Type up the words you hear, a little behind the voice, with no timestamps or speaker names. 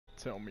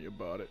Tell me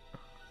about it.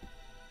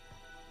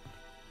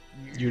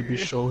 You'd be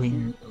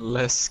showing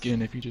less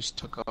skin if you just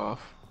took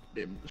off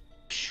them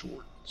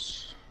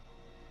shorts.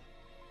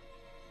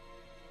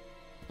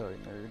 Sorry,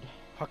 nerd.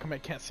 How come I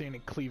can't see any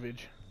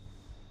cleavage?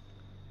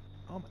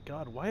 Oh my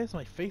god, why is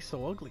my face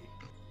so ugly?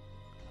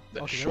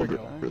 That Okay, shoulder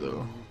there we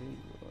though.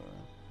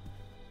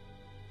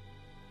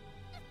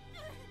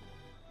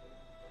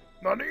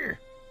 Nani?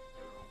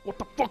 What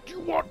the fuck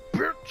you want,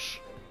 bitch?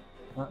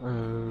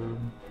 Uh-oh.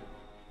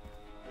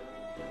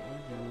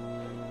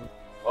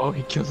 Oh,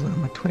 he kills one of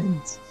my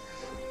twins.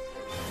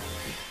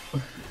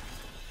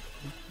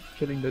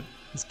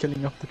 He's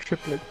killing off the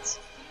triplets.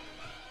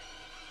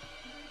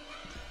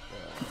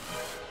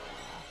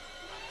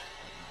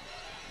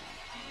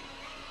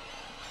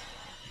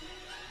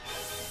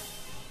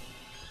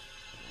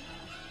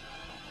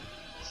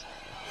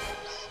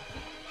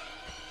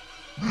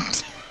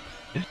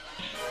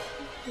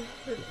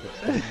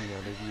 I'll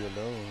leave you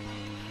alone.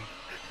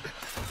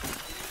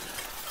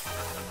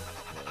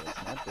 It's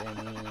not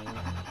Danny.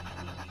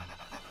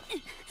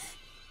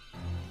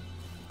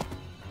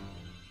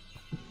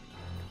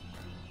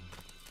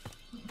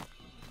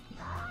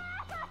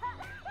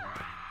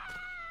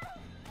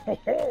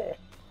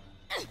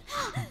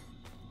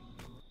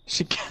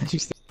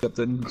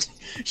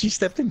 She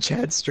stepped in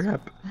Chad's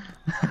strap.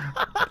 Come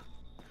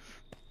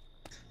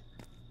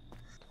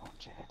on,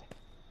 Chad.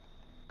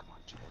 Come on,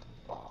 Chad.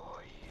 Oh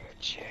yeah,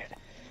 Chad.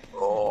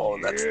 Oh,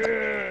 that's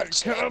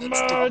Come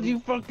on, you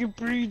fucking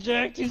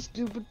pre-jack, you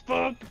stupid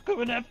fuck! I'm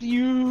coming after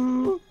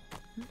you!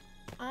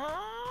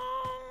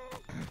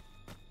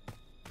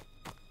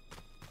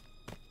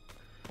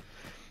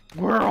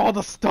 Where are all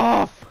the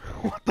stuff?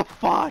 What the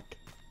fuck?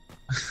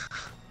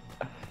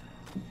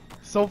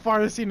 So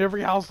far I've seen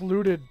every house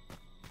looted.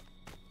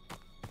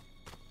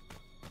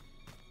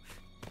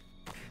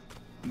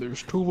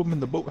 There's 2 of them in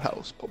the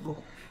boathouse,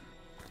 Pablo.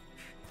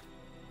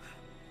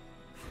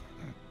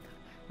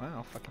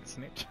 Wow, fucking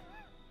snitch.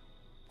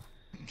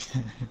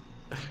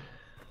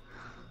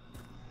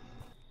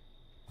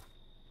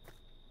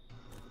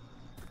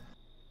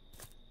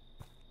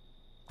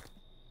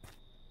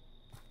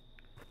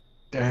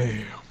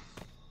 Damn.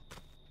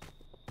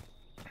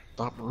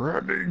 Stop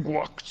running,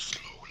 walk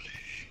slowly.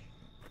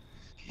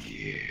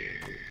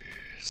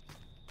 Yes.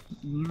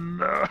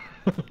 No.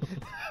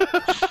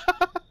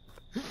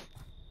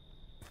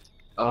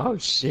 Oh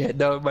shit,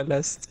 no, my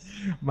last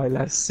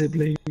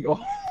sibling.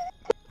 Oh.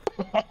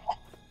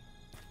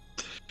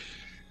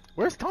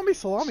 Where's Tommy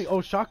Salami? Oh,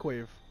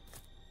 Shockwave.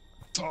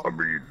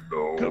 Tommy,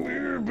 no. Come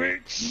here,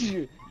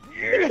 bitch!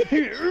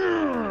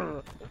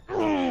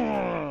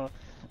 Oh,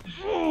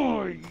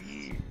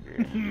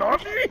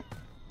 Nani?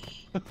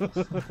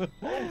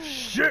 Oh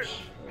shit!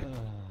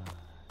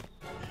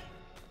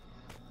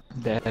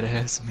 That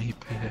ass may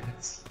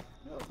pass.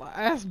 My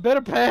ass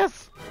better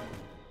pass.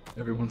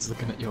 Everyone's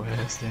looking at your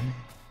ass, Danny.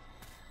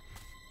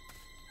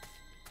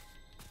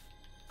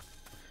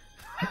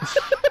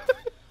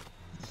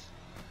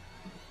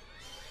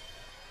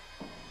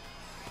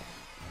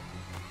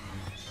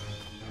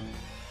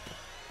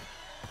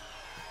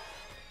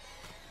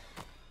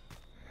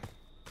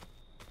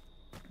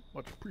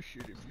 Much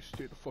appreciated if you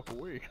stay the fuck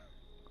away.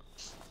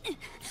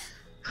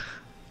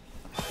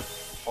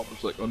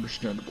 Papa's like,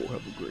 understandable,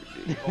 have a great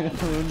day.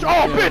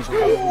 Oh, bitch!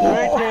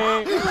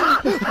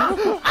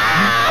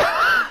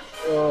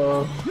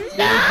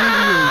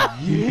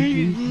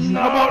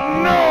 How about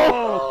no?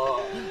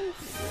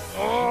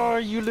 Oh,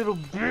 you little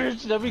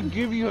bitch! Let me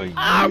give you a.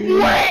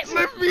 Wait!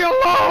 Leave me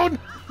alone!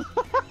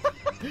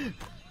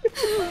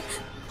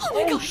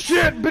 Oh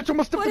shit! Bitch,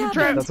 almost stepped in the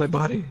trap. That's my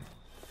body.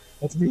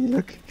 That's me,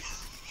 look.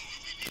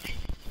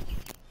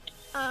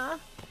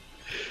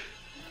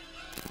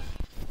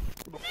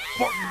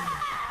 Fuck.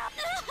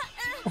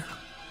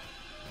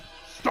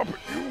 Stop it,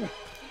 you!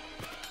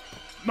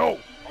 No!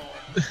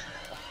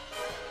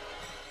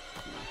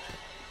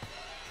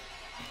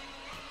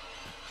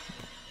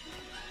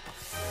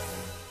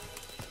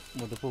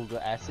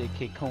 Motherfucker acid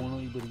kick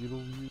Kono, you better get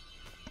over here.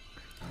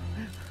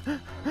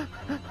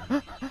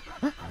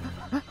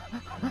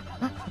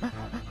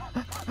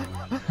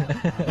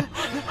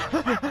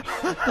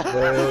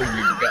 Well,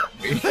 you got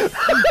me.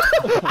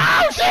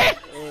 Oh shit!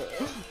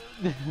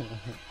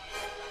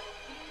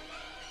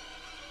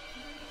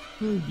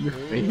 Your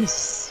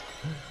face.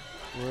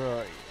 Where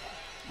are you?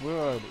 Where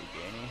are they,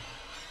 Danny?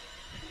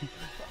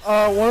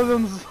 One of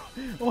them's...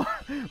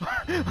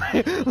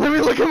 Let me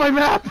look at my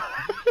map!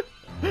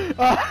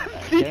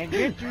 Can't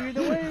get you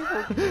either way.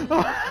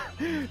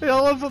 The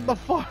other one's on the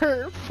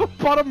far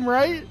bottom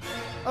right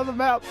of the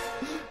map.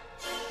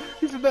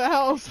 He's in that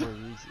house. Where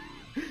is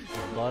he?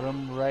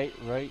 Bottom right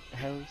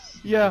house?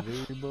 Yeah. The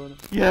very bottom?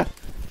 Yeah.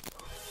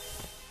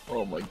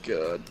 Oh my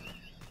god.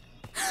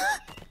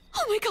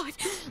 Oh my god!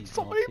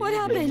 Sorry, what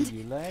happened?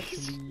 You lied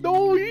to me.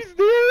 No, he's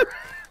there!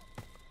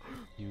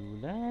 You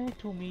lied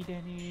to me,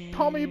 Danny.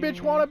 Tommy,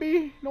 bitch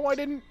wannabe? No, I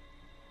didn't.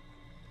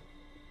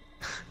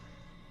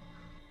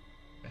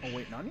 Oh,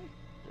 wait, Nani?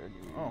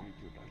 Oh.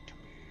 You lied to me.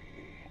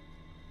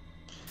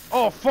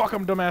 Oh, fuck,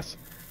 I'm dumbass.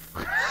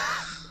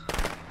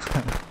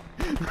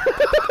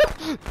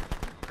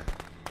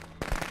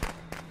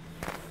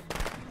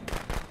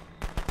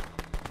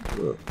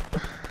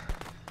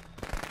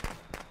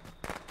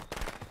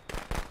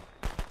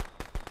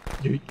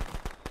 Yeet.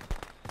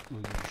 Are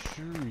you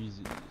sure he's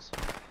in this?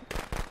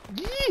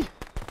 Yee!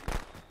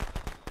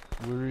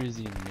 Where is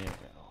he now?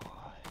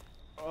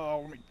 Oh,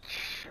 let me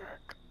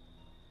check.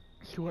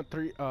 He went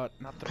three, not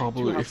three.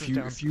 Probably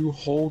if you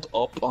hold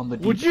up on the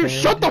D-pad. Would you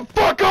shut the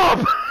fuck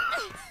up?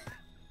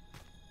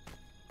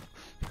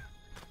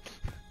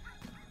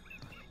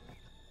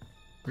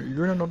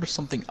 You're gonna notice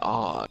something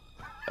odd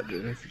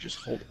if you just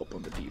hold up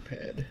on the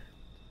D-pad.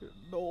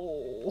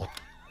 No.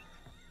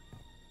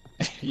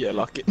 Yeah,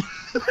 lock it.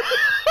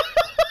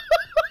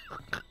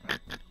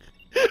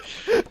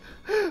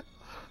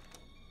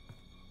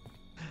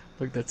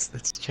 Look,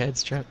 that's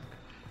Chad's trap.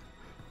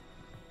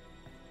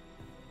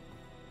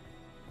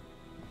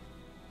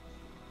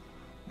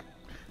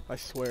 I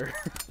swear.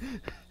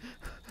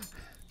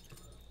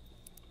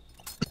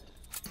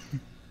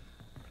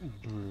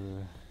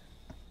 Bruh.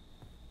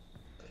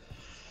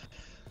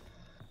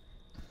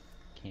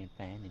 Can't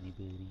find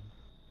anybody.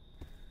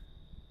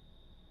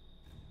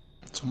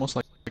 It's almost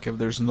like if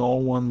there's no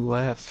one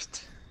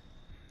left.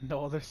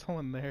 No, there's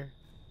someone there.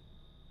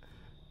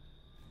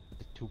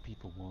 The two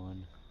people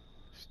won.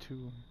 There's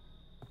two.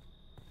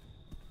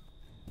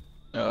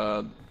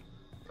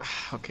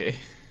 Okay.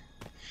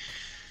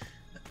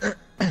 Are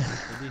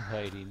they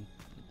hiding?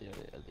 Are they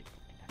hiding?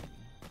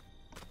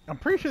 I'm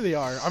pretty sure they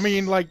are. I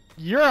mean, like,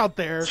 you're out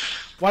there.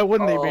 Why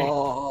wouldn't they be?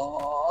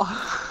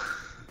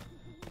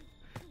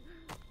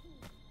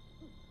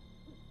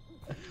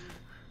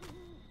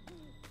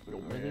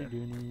 What are they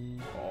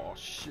doing? Oh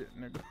shit,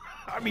 nigga.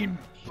 I mean,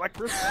 Black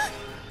Rift.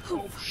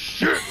 Oh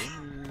shit.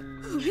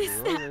 Who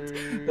is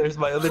that? There's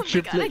my other Oh my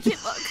god, I triplet.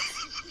 can't look.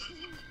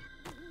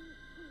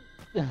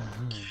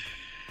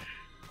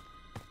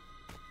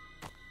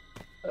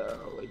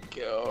 Oh my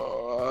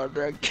god,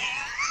 I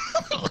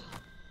can't.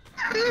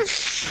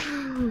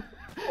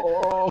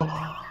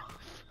 Oh.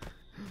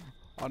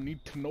 I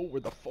need to know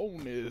where the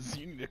phone is.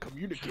 You need to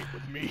communicate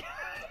with me.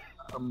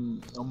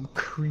 I'm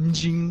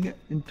cringing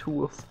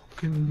into a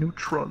fucking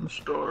neutron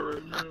star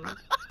right now.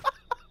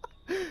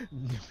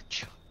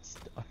 Neutron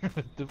star.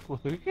 What the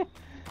fuck?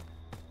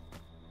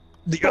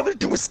 The other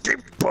two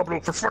escaped,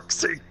 Pablo, for fuck's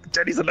sake!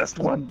 Daddy's the last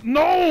one!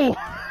 No!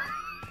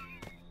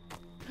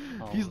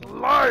 Oh, He's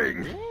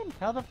lying! man,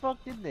 how the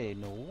fuck did they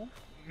know?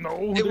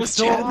 No, It they're was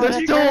still, Chad. they're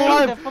That's still right,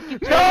 alive! that fucking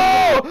No!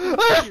 Chad.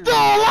 They're still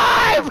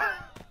alive!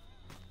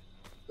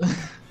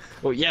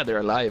 Well, yeah, they're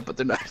alive, but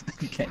they're not.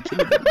 You can't kill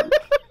them.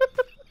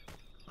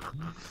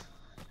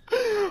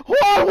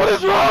 What? What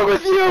is wrong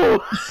with you?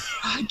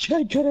 I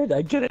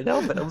get it,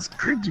 Alvin. I was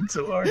cringing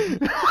so hard.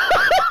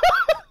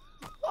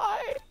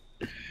 Why?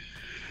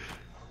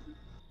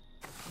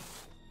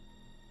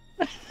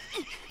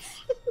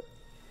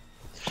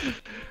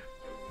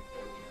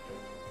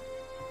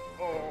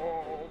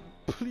 Oh,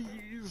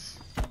 please.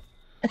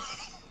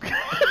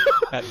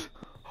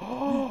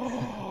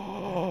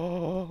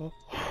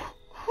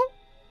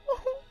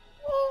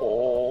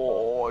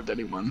 Oh,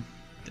 Daddy won.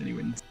 Daddy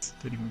wins.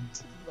 Daddy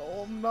wins. No,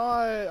 I'm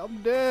not. I'm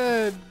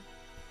dead.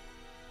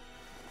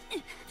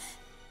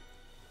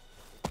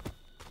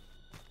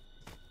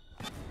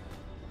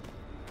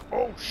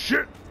 Oh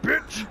shit,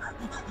 bitch!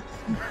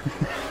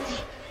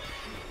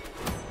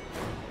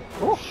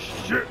 Oh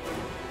shit!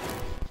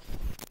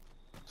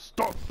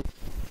 Stop!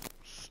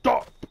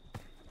 Stop!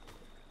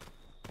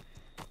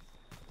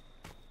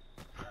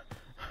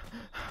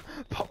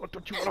 Papa,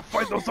 don't you want to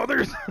find those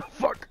others?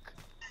 Fuck!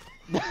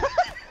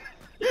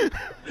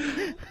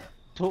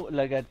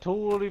 Like I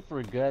totally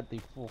forgot they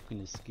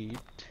fucking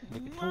escaped.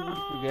 Like I totally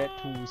forgot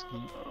to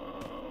escape.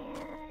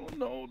 Oh,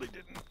 no, they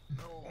didn't.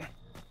 No.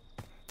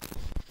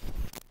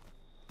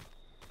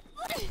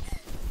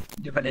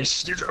 You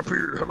vanished. Get up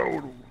here.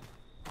 Hello.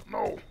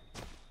 No.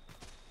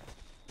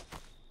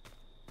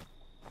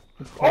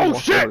 Oh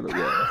shit!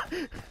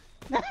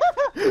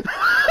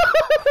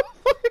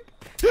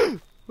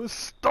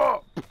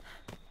 Stop!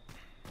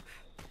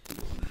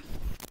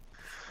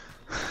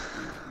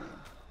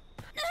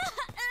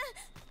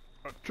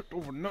 I tripped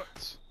over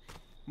nuts.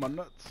 My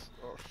nuts.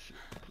 Oh shit,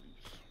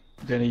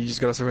 please. Danny, you just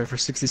gotta survive for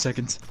 60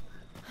 seconds.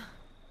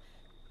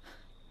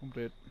 I'm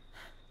dead.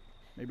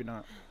 Maybe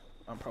not.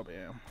 I probably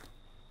am.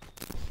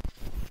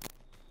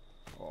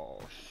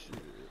 Oh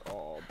shit.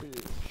 Oh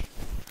bitch.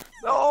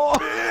 No!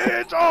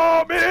 Bitch!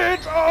 Oh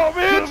bitch! Oh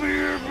bitch! Come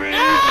here, bitch!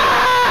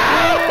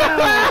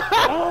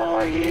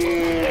 Oh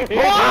yeah!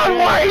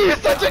 Why are you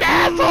such an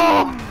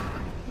asshole?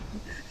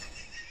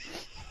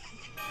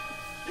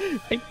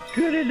 I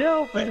couldn't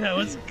help it. I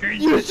was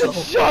cringing. You should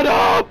shut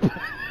up!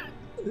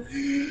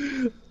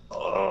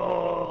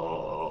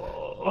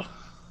 Oh.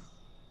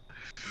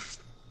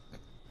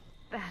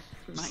 That's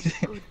my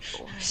good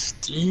boy.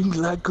 Sting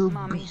like a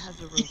Mommy bee.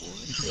 has a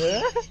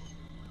reward.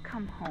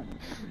 Come home,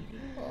 sweetie.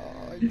 Oh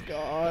my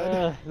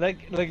god. Like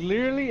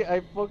literally, I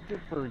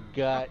fucking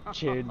forgot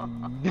Chen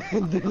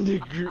the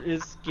nigger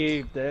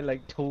escaped. I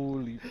like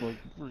totally fucking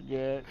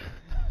forget.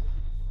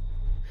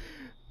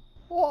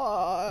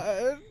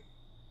 What?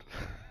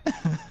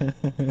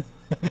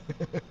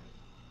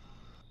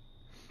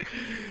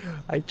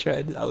 I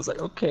tried. I was like,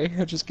 okay,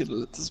 I'm just gonna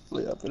let this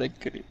play out, but I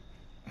couldn't.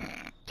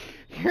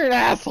 You're an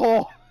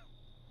asshole.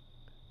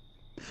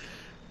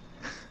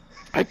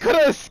 I could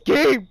have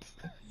escaped.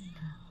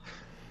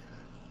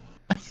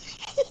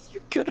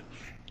 You could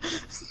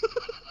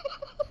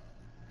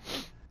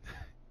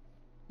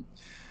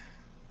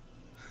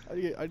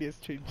I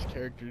just changed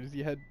characters.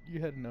 You had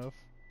enough.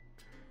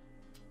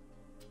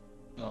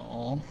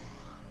 No.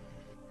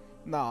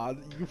 Nah,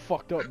 you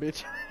fucked up,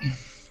 bitch.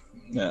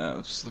 Nah, I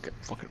was just looking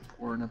fucking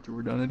porn after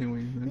we're done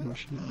anyway. I go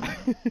shit.